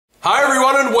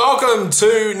everyone and welcome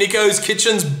to Nicko's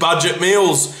Kitchen's Budget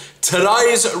Meals.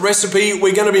 Today's recipe,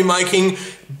 we're going to be making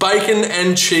bacon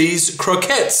and cheese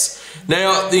croquettes.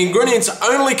 Now, the ingredients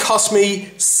only cost me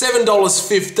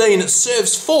 $7.15. It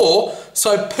serves 4,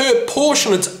 so per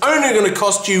portion it's only going to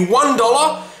cost you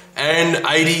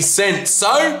 $1.80.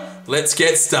 So, let's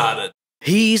get started.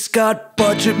 He's got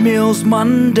budget meals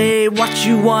Monday, what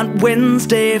you want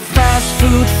Wednesday, fast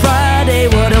food Friday,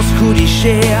 what else could he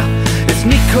share? It's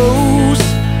Nicko's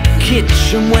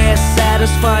Kitchen where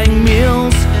satisfying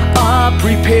meals are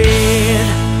prepared.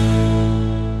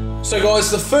 So guys,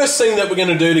 the first thing that we're going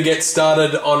to do to get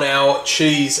started on our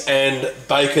cheese and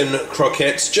bacon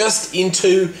croquettes, just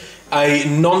into a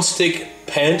non-stick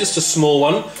pan, just a small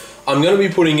one, I'm going to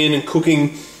be putting in and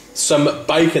cooking some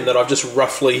bacon that I've just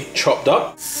roughly chopped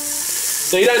up.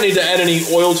 Now you don't need to add any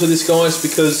oil to this, guys,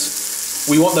 because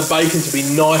we want the bacon to be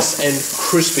nice and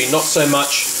crispy, not so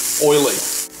much oily.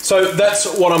 So that's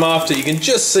what I'm after. You can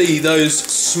just see those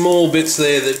small bits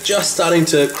there that are just starting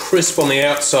to crisp on the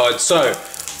outside. So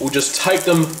we'll just take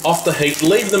them off the heat,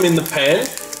 leave them in the pan,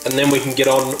 and then we can get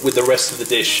on with the rest of the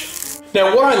dish.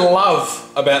 Now what I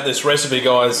love about this recipe,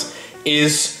 guys,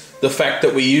 is the fact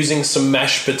that we're using some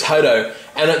mashed potato,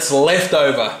 and it's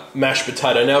leftover mashed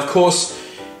potato. Now, of course,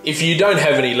 if you don't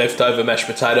have any leftover mashed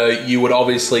potato, you would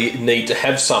obviously need to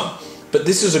have some. But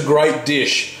this is a great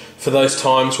dish for those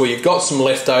times where you've got some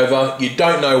leftover, you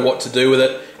don't know what to do with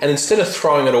it, and instead of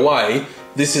throwing it away,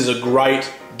 this is a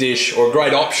great dish or a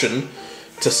great option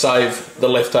to save the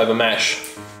leftover mash.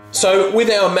 So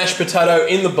with our mashed potato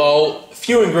in the bowl, a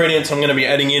few ingredients I'm going to be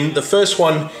adding in. The first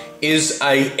one is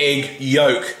an egg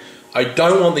yolk. I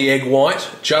don't want the egg white,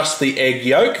 just the egg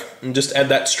yolk, and just add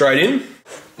that straight in.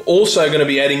 Also going to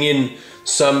be adding in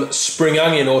some spring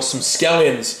onion or some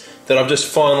scallions that I've just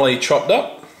finely chopped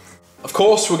up. Of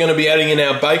course, we're going to be adding in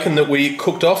our bacon that we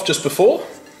cooked off just before.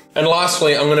 And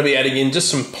lastly, I'm going to be adding in just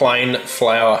some plain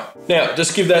flour. Now,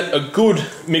 just give that a good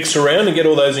mix around and get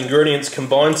all those ingredients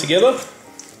combined together.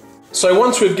 So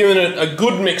once we've given it a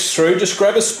good mix through, just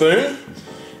grab a spoon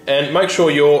and make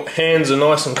sure your hands are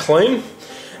nice and clean.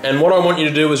 And what I want you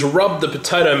to do is rub the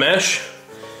potato mash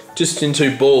just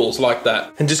into balls like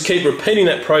that. And just keep repeating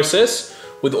that process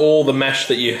with all the mash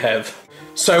that you have.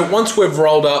 So once we've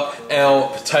rolled up our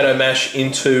potato mash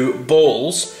into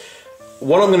balls,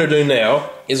 what I'm going to do now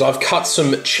is I've cut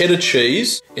some cheddar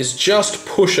cheese, is just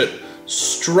push it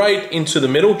straight into the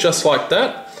middle, just like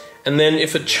that. And then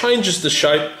if it changes the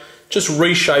shape, just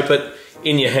reshape it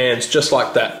in your hands, just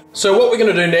like that. So what we're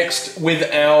going to do next with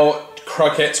our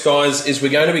croquettes, guys, is we're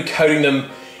going to be coating them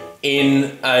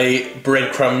in a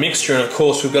breadcrumb mixture, and of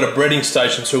course we've got a breading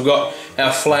station, so we've got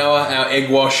our flour, our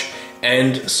egg wash,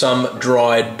 and some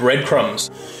dried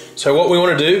breadcrumbs. So what we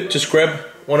want to do, just grab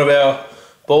one of our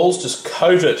balls, just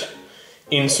coat it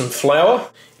in some flour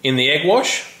in the egg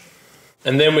wash,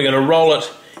 and then we're going to roll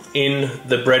it in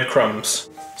the breadcrumbs.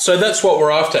 So that's what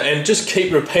we're after, and just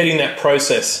keep repeating that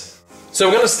process. So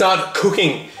we're going to start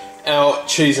cooking our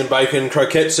cheese and bacon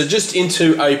croquettes. So just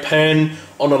into a pan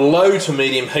on a low to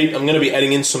medium heat, I'm going to be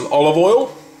adding in some olive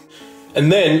oil,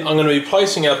 and then I'm going to be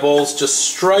placing our balls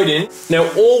just straight in. Now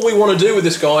all we want to do with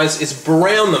this, guys, is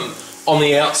brown them on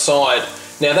the outside.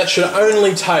 Now that should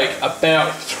only take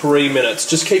about 3 minutes.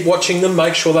 Just keep watching them,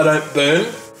 make sure they don't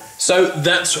burn. So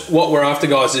that's what we're after,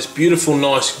 guys, this beautiful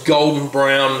nice golden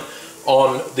brown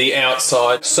on the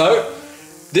outside. So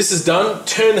this is done,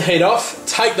 turn the heat off,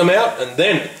 take them out, and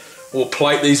then we'll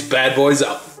plate these bad boys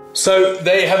up. So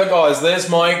there you have it, guys. There's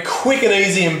my quick and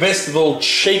easy and best of all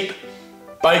cheap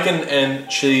bacon and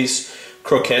cheese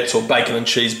croquettes, or bacon and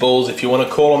cheese balls if you want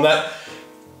to call them that.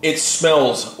 It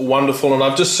smells wonderful, and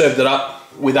I've just served it up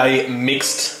with a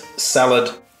mixed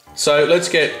salad. So let's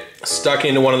get stuck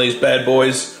into one of these bad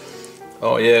boys.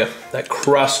 Oh yeah, that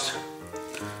crust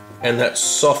and that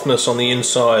softness on the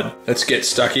inside. Let's get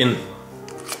stuck in.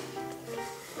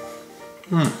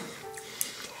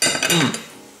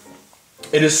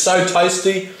 It is so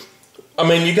tasty. I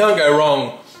mean, you can't go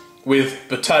wrong with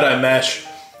potato mash,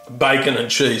 bacon and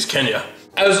cheese, can you?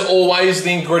 As always,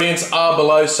 the ingredients are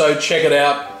below, so check it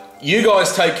out. You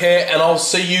guys take care, and I'll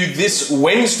see you this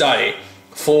Wednesday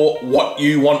for What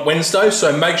You Want Wednesday.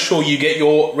 So make sure you get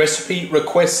your recipe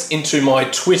requests into my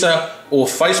Twitter or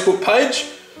Facebook page.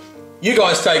 You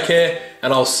guys take care,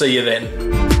 and I'll see you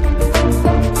then.